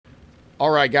All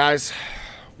right, guys,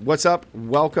 what's up?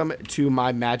 Welcome to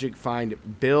my Magic Find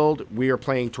build. We are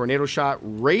playing Tornado Shot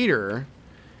Raider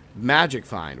Magic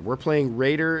Find. We're playing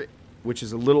Raider, which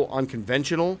is a little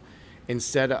unconventional,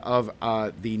 instead of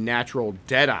the natural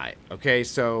Deadeye. Okay,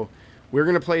 so we're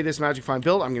going to play this Magic Find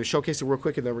build. I'm going to showcase it real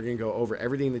quick, and then we're going to go over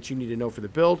everything that you need to know for the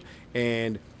build,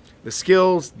 and the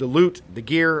skills, the loot, the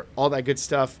gear, all that good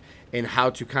stuff, and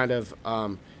how to kind of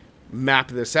map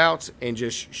this out and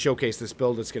just showcase this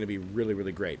build. It's going to be really,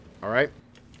 really great. All right,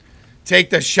 take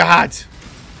the shot.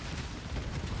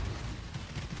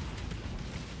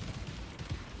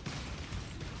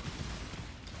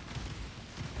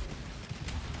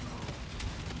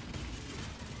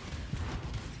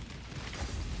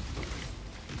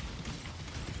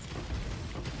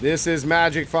 This is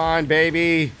Magic Find,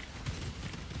 baby.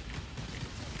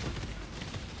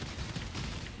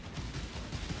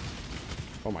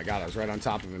 Oh my god, I was right on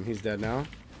top of him. He's dead now.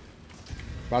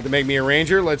 About to make me a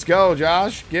ranger. Let's go,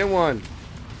 Josh. Get one.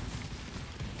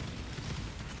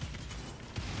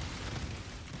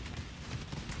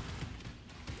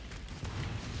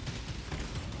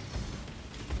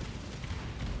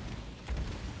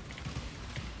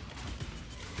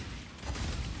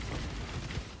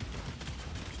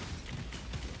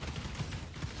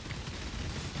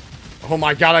 Oh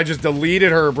my god, I just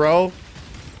deleted her, bro.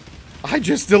 I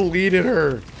just deleted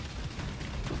her.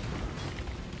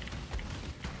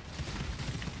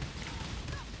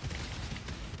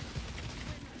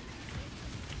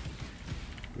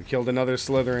 We killed another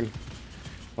Slytherin.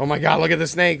 Oh my god, look at the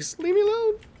snakes. Leave me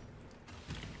alone.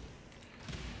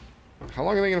 How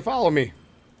long are they going to follow me?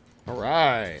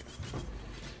 Alright.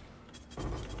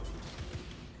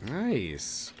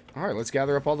 Nice. Alright, let's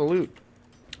gather up all the loot.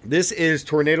 This is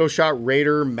Tornado Shot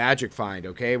Raider Magic Find,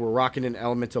 okay? We're rocking an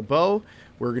elemental bow.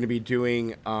 We're going to be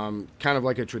doing kind of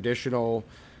like a traditional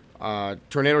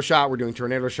Tornado Shot. We're doing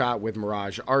Tornado Shot with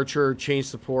Mirage Archer, Chain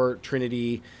Support,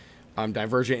 Trinity,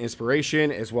 Divergent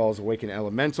Inspiration, as well as Awaken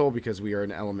Elemental because we are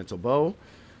an elemental bow.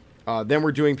 Then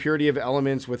we're doing Purity of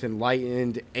Elements with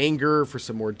Enlightened Anger for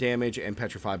some more damage and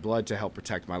Petrified Blood to help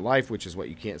protect my life, which is what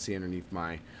you can't see underneath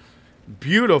my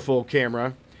beautiful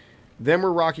camera. Then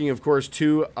we're rocking, of course,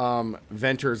 two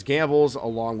Venter's Gambles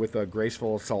along with a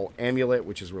Graceful Assault Amulet,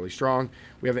 which is really strong.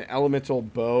 We have an Elemental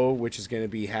Bow, which is going to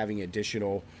be having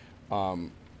additional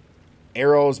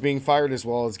arrows being fired, as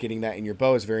well as getting that in your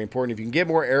bow is very important. If you can get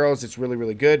more arrows, it's really,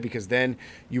 really good because then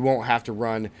you won't have to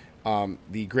run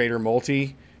the Greater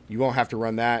Multi. You won't have to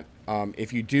run that.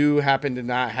 If you do happen to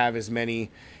not have as many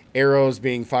arrows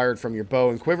being fired from your bow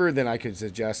and quiver, then I could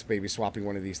suggest maybe swapping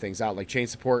one of these things out, like Chain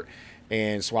Support,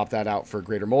 and swap that out for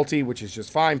Greater Multi, which is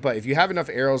just fine. But if you have enough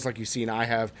arrows like you see and I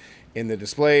have in the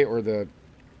display or the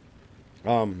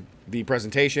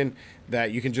presentation,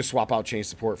 that you can just swap out Chain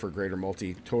Support for Greater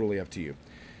Multi. Totally up to you.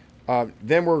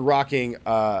 Then we're rocking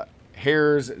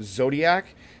Hare's Zodiac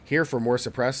here for more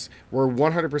suppress. We're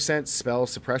 100% spell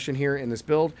suppression here in this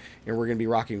build, and we're going to be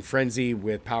rocking Frenzy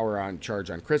with power on charge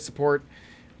on crit support,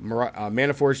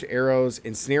 Mana Forged Arrows,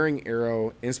 Ensnaring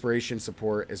Arrow, Inspiration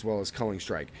Support, as well as Culling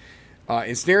Strike.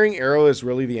 Ensnaring Arrow is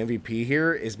really the MVP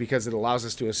here, is because it allows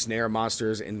us to ensnare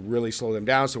monsters and really slow them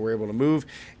down, so we're able to move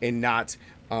and not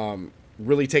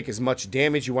really take as much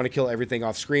damage. You want to kill everything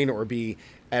off screen or be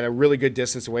at a really good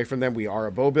distance away from them. We are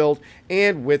a bow build,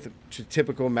 and with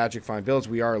typical Magic Find builds,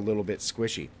 we are a little bit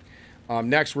squishy.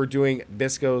 Next, we're doing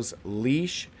Bisco's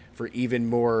Leash for even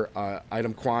more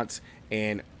item quant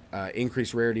and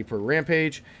increased rarity per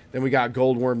rampage. Then we got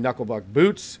Goldworm Knucklebuck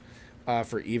Boots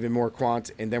for even more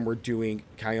quant, and then we're doing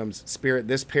Kayum's Spirit.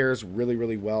 This pairs really,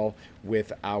 really well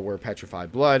with our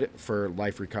Petrified Blood for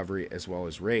life recovery as well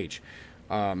as rage.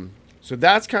 So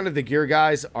that's kind of the gear,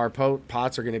 guys. Our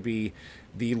pots are going to be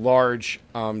the large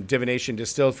divination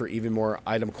distilled for even more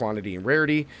item quantity and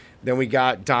rarity. Then we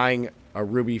got Dying a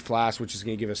Ruby Flask, which is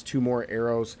going to give us 2 more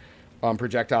arrows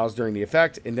projectiles during the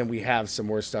effect, and then we have some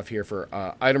more stuff here for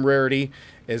item rarity,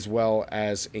 as well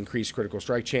as increased critical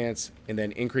strike chance, and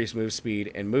then increased move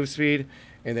speed, and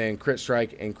then crit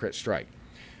strike and crit strike.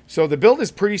 So the build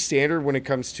is pretty standard when it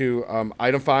comes to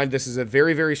item find. This is a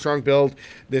very, very strong build.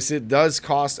 It does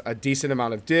cost a decent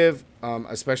amount of div,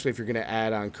 especially if you're going to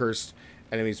add on cursed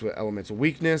enemies with elemental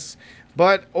weakness.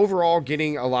 But overall,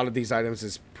 getting a lot of these items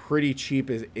is pretty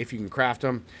cheap if you can craft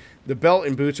them. The belt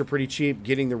and boots are pretty cheap.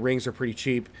 Getting the rings are pretty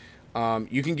cheap.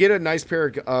 You can get a nice pair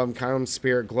of Kayum's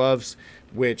Spirit gloves,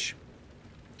 which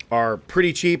are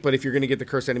pretty cheap. But if you're going to get the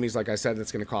cursed enemies, like I said,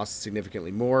 that's going to cost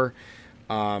significantly more.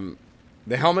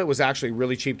 The helmet was actually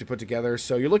really cheap to put together,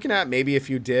 so you're looking at maybe a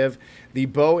few div. The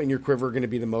bow and your quiver are going to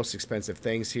be the most expensive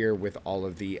things here with all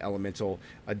of the elemental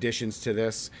additions to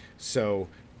this. So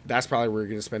that's probably where you're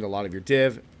going to spend a lot of your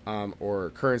div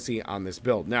or currency on this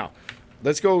build. Now,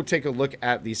 let's go take a look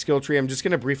at the skill tree. I'm just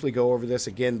going to briefly go over this.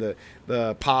 Again,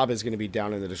 the POB is going to be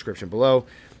down in the description below.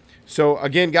 So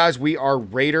again, guys, we are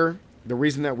Raider. The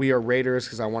reason that we are Raider is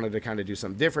because I wanted to kind of do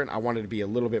something different. I wanted to be a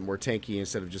little bit more tanky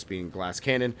instead of just being glass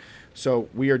cannon. So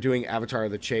we are doing Avatar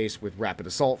of the Chase with Rapid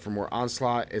Assault for more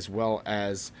onslaught, as well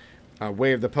as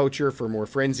Way of the Poacher for more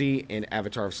frenzy, and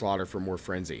Avatar of Slaughter for more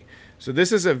frenzy. So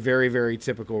this is a very, very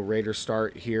typical Raider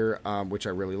start here, which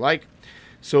I really like.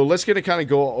 So let's get to kind of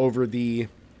go over the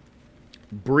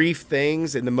brief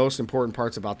things and the most important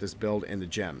parts about this build and the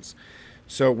gems.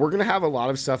 So we're going to have a lot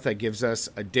of stuff that gives us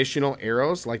additional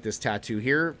arrows, like this tattoo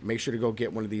here. Make sure to go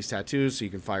get one of these tattoos so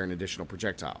you can fire an additional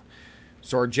projectile.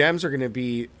 So our gems are going to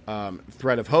be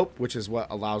Thread of Hope, which is what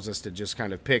allows us to just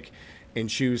kind of pick and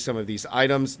choose some of these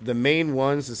items. The main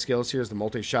ones, the skills here, is the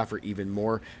multi-shot for even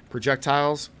more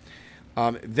projectiles.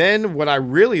 Then what I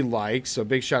really like, so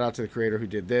big shout out to the creator who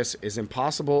did this, is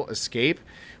Impossible Escape,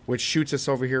 which shoots us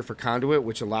over here for Conduit,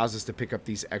 which allows us to pick up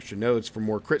these extra nodes for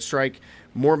more crit strike,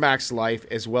 more max life,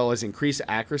 as well as increased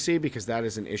accuracy, because that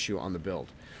is an issue on the build.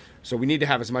 So we need to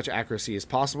have as much accuracy as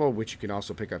possible, which you can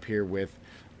also pick up here with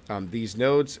these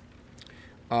nodes.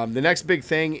 The next big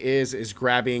thing is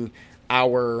grabbing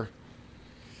our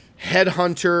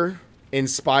Headhunter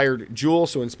Inspired Jewel,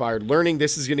 so Inspired Learning.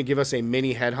 This is going to give us a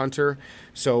mini Headhunter.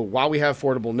 So while we have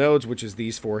affordable nodes, which is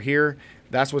these four here,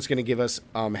 that's what's going to give us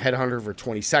Headhunter for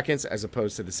 20 seconds as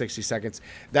opposed to the 60 seconds.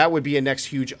 That would be a next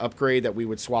huge upgrade that we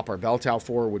would swap our bell towel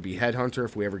for, would be Headhunter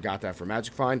if we ever got that for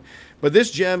Magic Find. But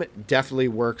this gem definitely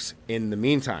works in the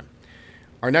meantime.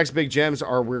 Our next big gems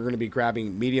are, we're going to be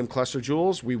grabbing Medium Cluster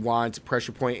Jewels. We want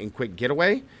Pressure Point and Quick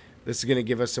Getaway. This is going to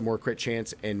give us some more crit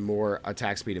chance and more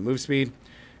attack speed and move speed.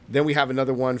 Then we have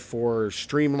another one for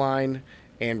Streamline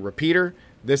and Repeater.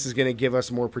 This is going to give us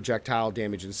more projectile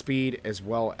damage and speed, as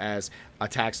well as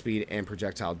attack speed and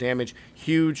projectile damage.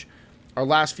 Huge. Our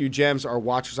last few gems are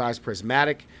Watcher's Eyes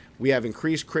Prismatic. We have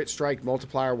increased crit strike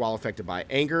multiplier while affected by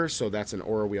anger, so that's an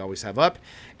aura we always have up.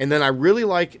 And then I really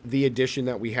like the addition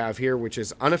that we have here, which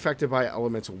is unaffected by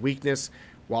elemental weakness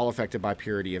while affected by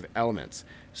purity of elements.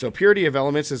 So purity of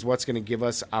elements is what's going to give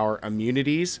us our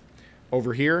immunities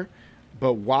over here.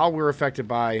 But while we're affected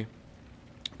by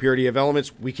purity of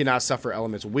elements, we cannot suffer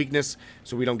elemental weakness,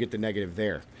 so we don't get the negative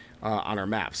there on our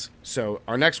maps. So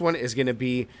our next one is going to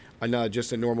be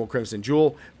just a normal Crimson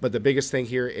Jewel, but the biggest thing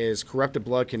here is Corrupted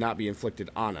Blood cannot be inflicted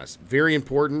on us. Very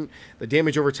important. The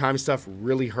damage over time stuff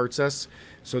really hurts us,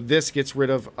 so this gets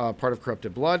rid of part of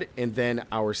Corrupted Blood, and then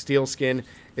our Steel Skin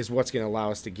is what's going to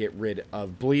allow us to get rid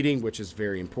of bleeding, which is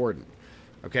very important.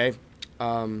 Okay?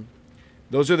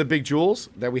 Those are the big jewels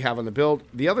that we have on the build.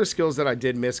 The other skills that I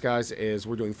did miss, guys, is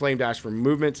we're doing Flame Dash for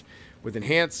movement with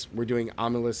Enhance. We're doing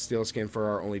Omniless Steel Skin for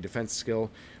our only defense skill.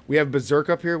 We have Berserk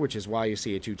up here, which is why you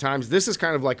see it 2 times. This is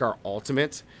kind of like our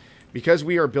ultimate. Because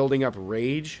we are building up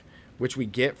Rage, which we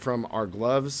get from our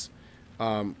gloves,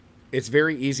 it's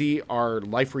very easy. Our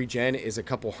life regen is a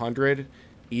couple hundred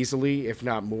easily, if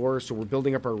not more. So we're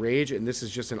building up our Rage, and this is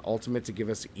just an ultimate to give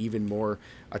us even more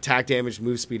attack damage,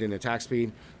 move speed, and attack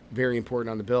speed. Very important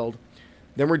on the build.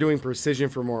 Then we're doing Precision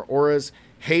for more auras.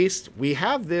 Haste, we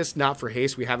have this not for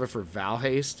haste, we have it for Val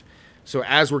Haste. So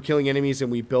as we're killing enemies and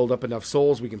we build up enough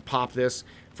souls, we can pop this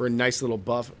for a nice little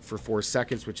buff for 4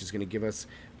 seconds, which is going to give us,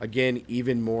 again,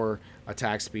 even more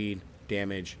attack speed,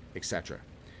 damage, etc.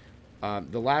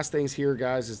 The last things here,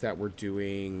 guys, is that we're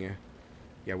doing...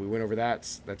 Yeah, we went over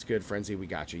that. That's good. Frenzy, we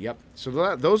got you. Yep.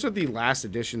 So those are the last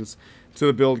additions to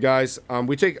the build, guys.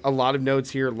 We take a lot of nodes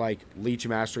here, like Leech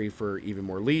Mastery for even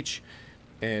more Leech,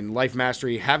 and Life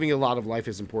Mastery. Having a lot of life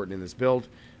is important in this build.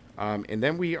 And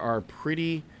then we are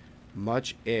pretty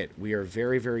much it. We are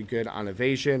very, very good on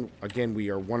evasion. Again, we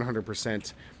are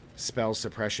 100% spell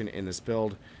suppression in this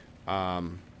build. Or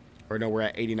no, we're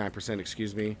at 89%,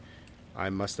 excuse me.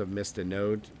 I must have missed a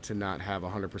node to not have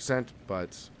 100%,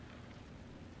 but...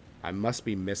 I must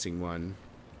be missing one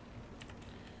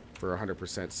for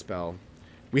 100% spell.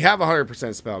 We have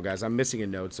 100% spell, guys. I'm missing a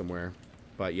node somewhere.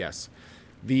 But yes.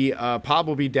 The POB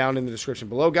will be down in the description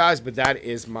below, guys. But that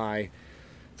is my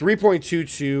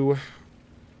 3.22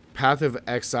 Path of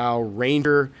Exile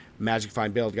Ranger Magic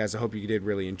Find build, guys. I hope you did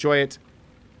really enjoy it.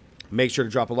 Make sure to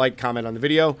drop a like, comment on the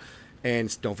video.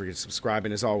 And don't forget to subscribe.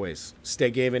 And as always, stay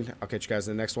gaming. I'll catch you guys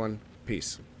in the next one.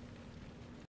 Peace.